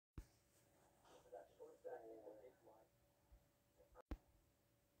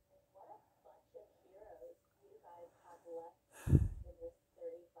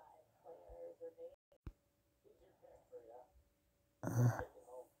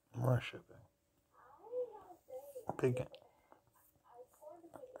More shipping. Big.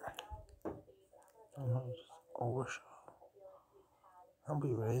 Overshot. I'll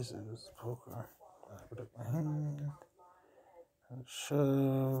be raises poker. I put up my hand.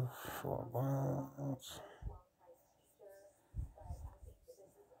 Shove. 4 bonds.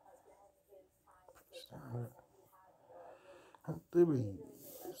 Standard.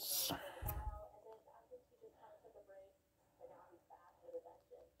 Threes.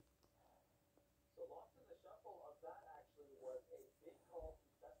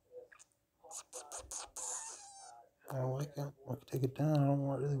 I like it. I can take it down. I don't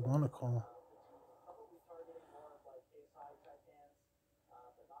really want to call.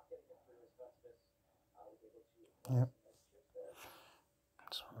 Yep.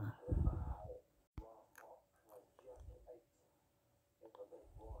 That's fine.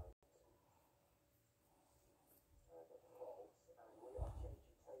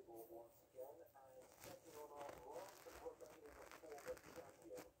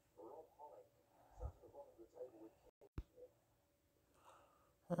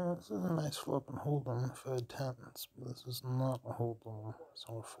 This is a nice flop and hold on if I had tens, but this is not a hold on,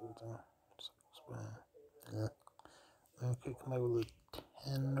 so we're folding. Yeah. Okay, come back with a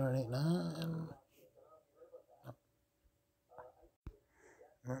 10 or an 8, 9.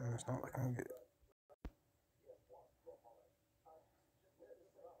 No, it's not looking good.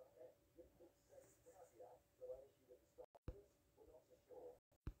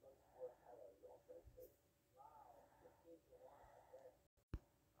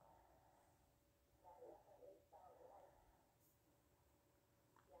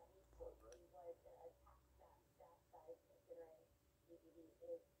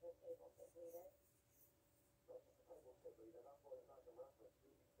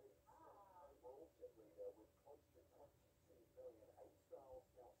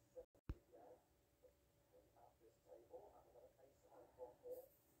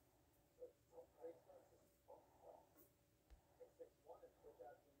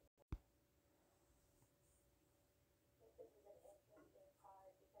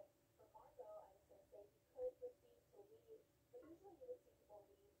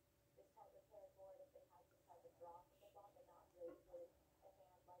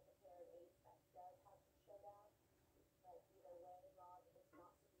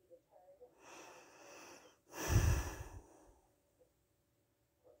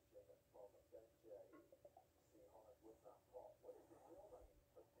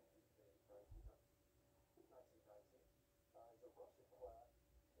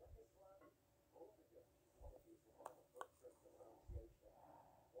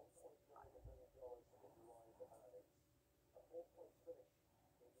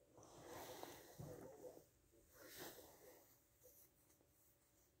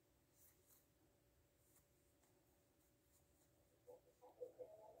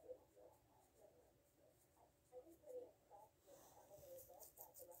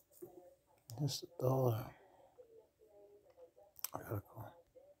 Just $1. I gotta go.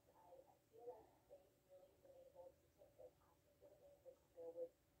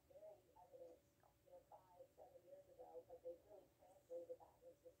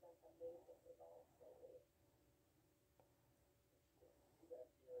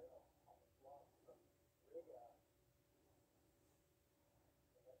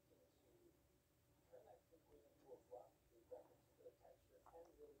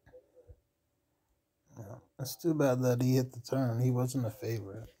 Yeah. It's too bad that he hit the turn. He wasn't a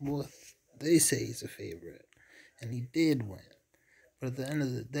favorite. Well, they say he's a favorite, and he did win. But at the end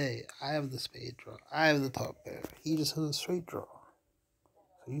of the day, I have the spade draw. I have the top pair. He just has a straight draw.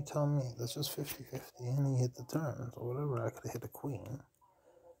 So you tell me, that's just 50-50, and he hit the turn. So whatever, I could have hit a queen.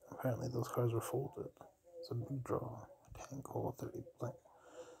 Apparently those cards were folded. It's a big draw. I can't call 30 blank.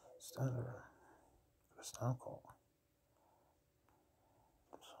 Standard. It's down call.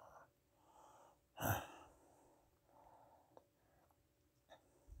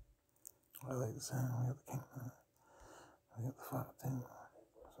 I like the sound. We got the king. We got the 5, 10.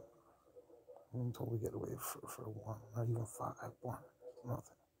 Until we get away for 1, not even 5, 1.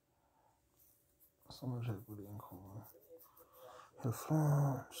 Nothing. So much equity in common. Hit the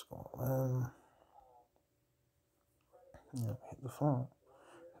flop. Just going in. Yeah, hit the flop.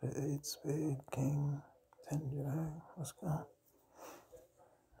 Hit 8, spade, king, 10, jack. Let's go.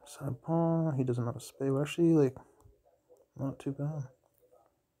 Side pawn. He doesn't have a spade. We're actually, like, not too bad.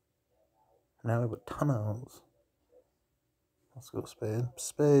 Now we have a ton of L's. Let's go spade.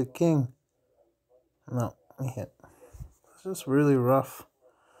 Spade, king. No, we hit. It's just really rough.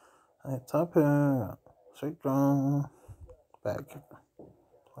 Alright, top pair. Straight draw. Bad kicker.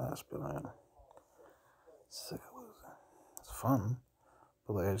 Last billion. Sick of losing. It's fun,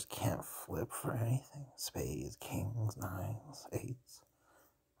 but like I just can't flip for anything. Spades, kings, nines, eights.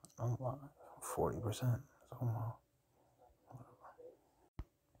 I'm live. 40%. So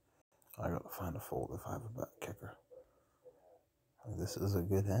I gotta find a fold if I have a bad kicker. Like, this is a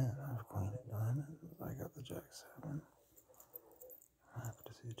good hand. I have queen of diamonds. I got the jack seven. I'm happy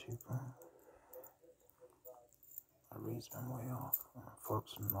to see a cheap one. I raised been way off.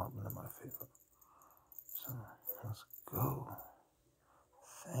 Flips not been in my favor. So let's go.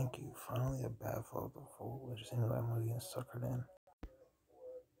 Thank you. Finally a bad flop to fold. It just seems like I'm really getting suckered in.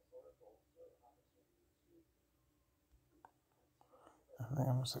 I think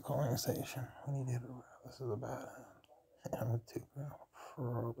I'm just a calling station. We need to hit a round. This is a bad hand. I'm a 2 ground.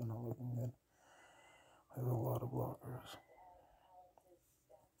 Probably not looking good. We have a lot of blockers.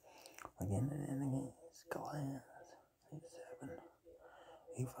 We're getting it in against Clans. 8-7.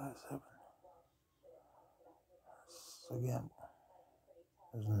 8-5-7. It's a gamble.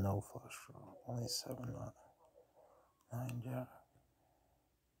 There's no flush draw. Only 7-9. 9 jack.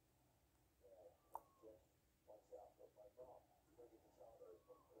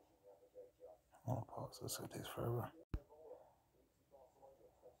 I'll pause this. It takes forever.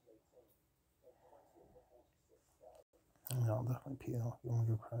 I'll definitely PL. Give him a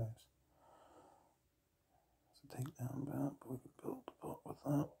good price. It's a takedown bet, but we could build the boat with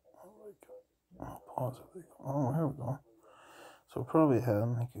that. I'll pause it. Oh, here we go. So probably ahead.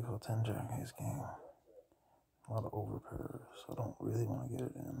 Make you go 10 jack ace game. A lot of overpairs. So I don't really want to get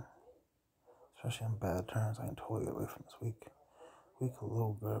it in. Especially on bad turns. I can totally get away from this week. Week of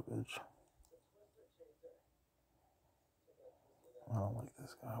low garbage. I don't like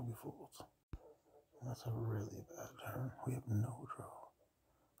this guy. We folds. That's a really bad turn. We have no draw.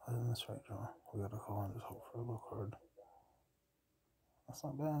 Other than the straight draw. We gotta call and just hope for a low card. That's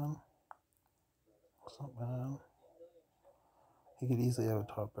not bad. That's not bad. He could easily have a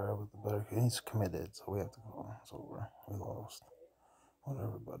top pair with the better. He's committed, so we have to call. It's over. We lost.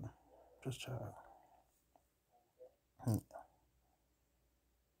 Whatever, bud. Just check.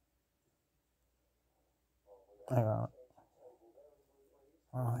 I got it.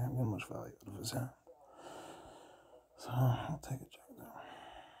 I don't think I'm getting much value out of his hand. So I'll take a check there.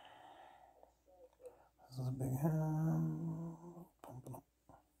 This is a big hand. Pumping up.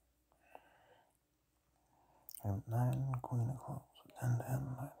 I have 9, queen of clubs. 10, 10,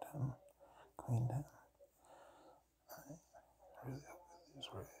 9, 10, queen 10. I really hope these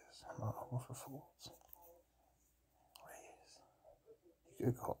raise. I'm not hoping for folds. Raise. You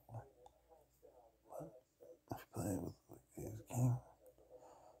could call. But if you play with like ace king,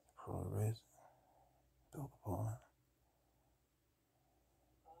 probably raise it. Build opponent.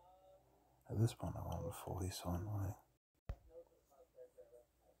 At this point, I want him to fold. He's so annoying.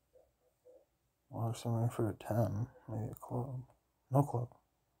 Well, I'm still waiting for a 10. Maybe a club. No club.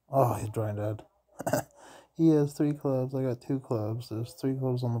 Oh, he's drawing dead. He has 3 clubs. I got 2 clubs. There's 3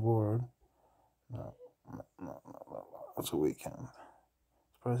 clubs on the board. No. That's a weak hand.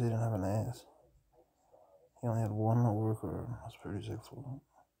 Surprised he didn't have an ace. He only had 1 overcard. That's pretty sick for him.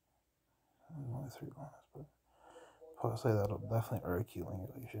 There's only 3 lines, but possibly that'll definitely RQ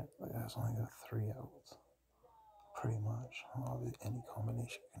manipulation. Like, that's only got 3 outs. Pretty much. Obviously, any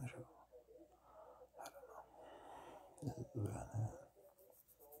combination can show. I don't know. This is bad.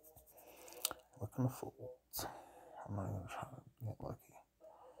 Looking to folds. I'm not even trying to get lucky.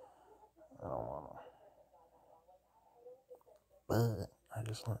 I don't want to. But I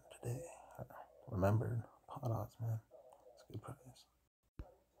just learned today. I remembered pot odds, man. It's a good price.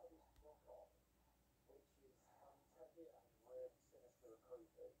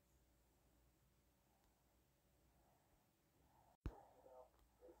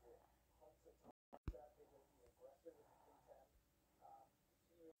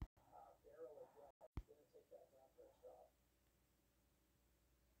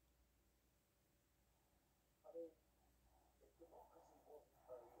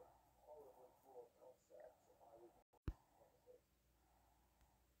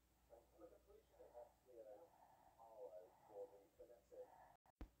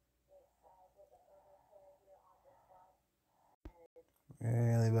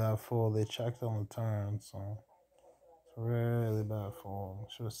 Really bad fold. They checked on the turn, so it's really bad fold.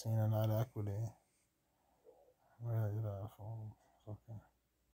 Should have seen a night equity. Really bad fold. It's okay.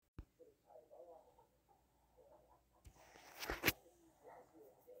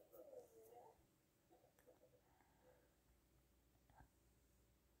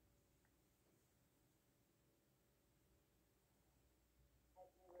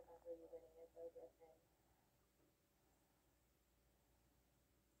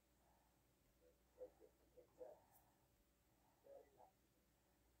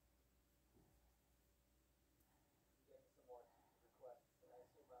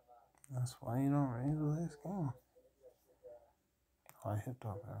 That's why you don't raise with ace king. Oh, I hit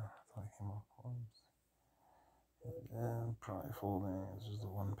top pair. I thought I came off clubs. Yeah, probably folding. It's just the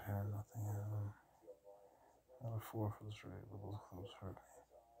one pair, nothing in. Got a 4 for the straight, but those clubs hurt me.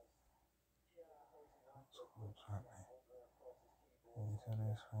 Those clubs hurt me. Yeah, he's got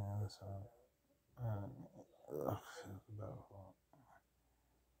ace queen on this side. It's a bad flop.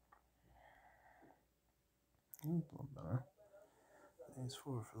 It's a little better. Ace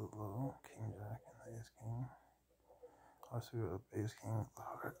 4 for the low, king jack, and the ace king. Also, we have ace king with the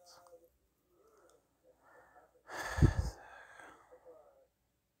hearts.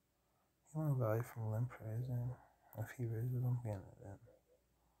 You want value from limp raising? If he raises, I'm getting it in.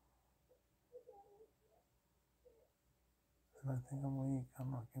 And I think I'm weak.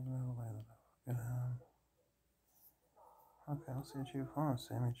 I'm not giving it away that I have a good hand. Okay, I'll see what you want.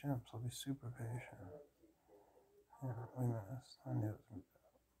 Sammy chips. I'll be super patient. Yeah, we missed. I knew it was going to be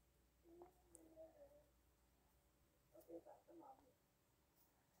bad.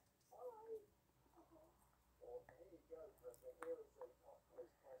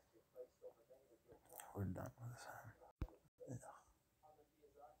 We're done with this hand. Yeah.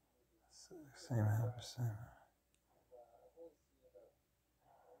 Same hand for same.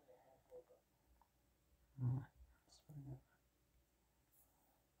 That's pretty good.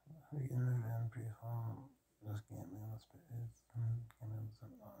 We can move in pretty far. Just gambling on the spades. Gambling on the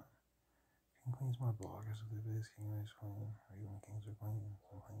king queen's my blockers if they base king raise queen, or even kings or queens.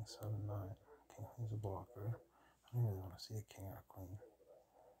 I'm playing 7-9. King queen's a blocker. I don't really want to see a king or a queen.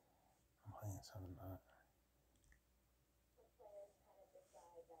 I'm playing 7-9.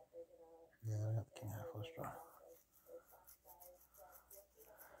 Yeah, I got the king high flush draw.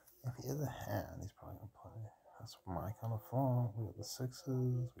 If he has a hand, he's probably gonna play. That's my kind of fault. We got the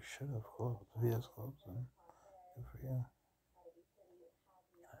sixes. We should have clubs. If he has clubs, then good for you.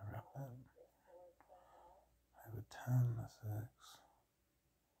 Can I wrap that? I have a 10, a 6.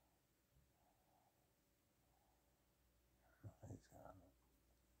 He's got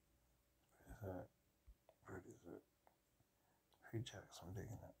it. Pretty sick. Free checks, I'm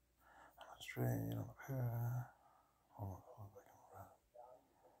digging it. On the straight, on the pair. Oh my god, I can wrap.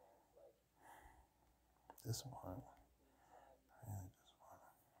 Disappointing. Really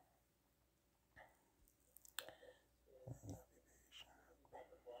disappointing. You gotta be patient.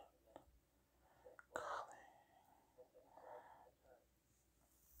 Golly.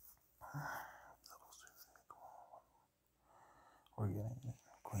 Double suited. Come on. We're getting it.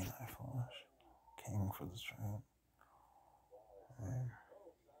 Queen high flush. King for the straight. And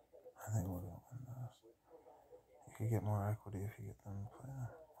I think we're gonna win this. You could get more equity if you get them to play.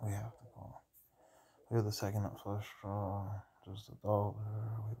 We have to call. We have the second up flush draw, just $1.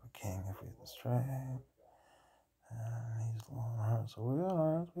 We have a king if we hit the straight. And he's low on hearts. So we got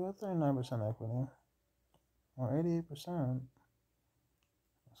ours. We got 39% equity. Or 88%.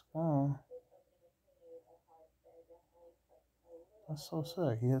 Let's go. That's so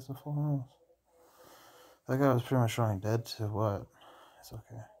sick. He hits a full house. That guy was pretty much running dead to what? It's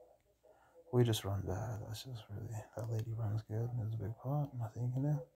okay. We just run bad. That's just really, that lady runs good. There's a big pot. Nothing you can do.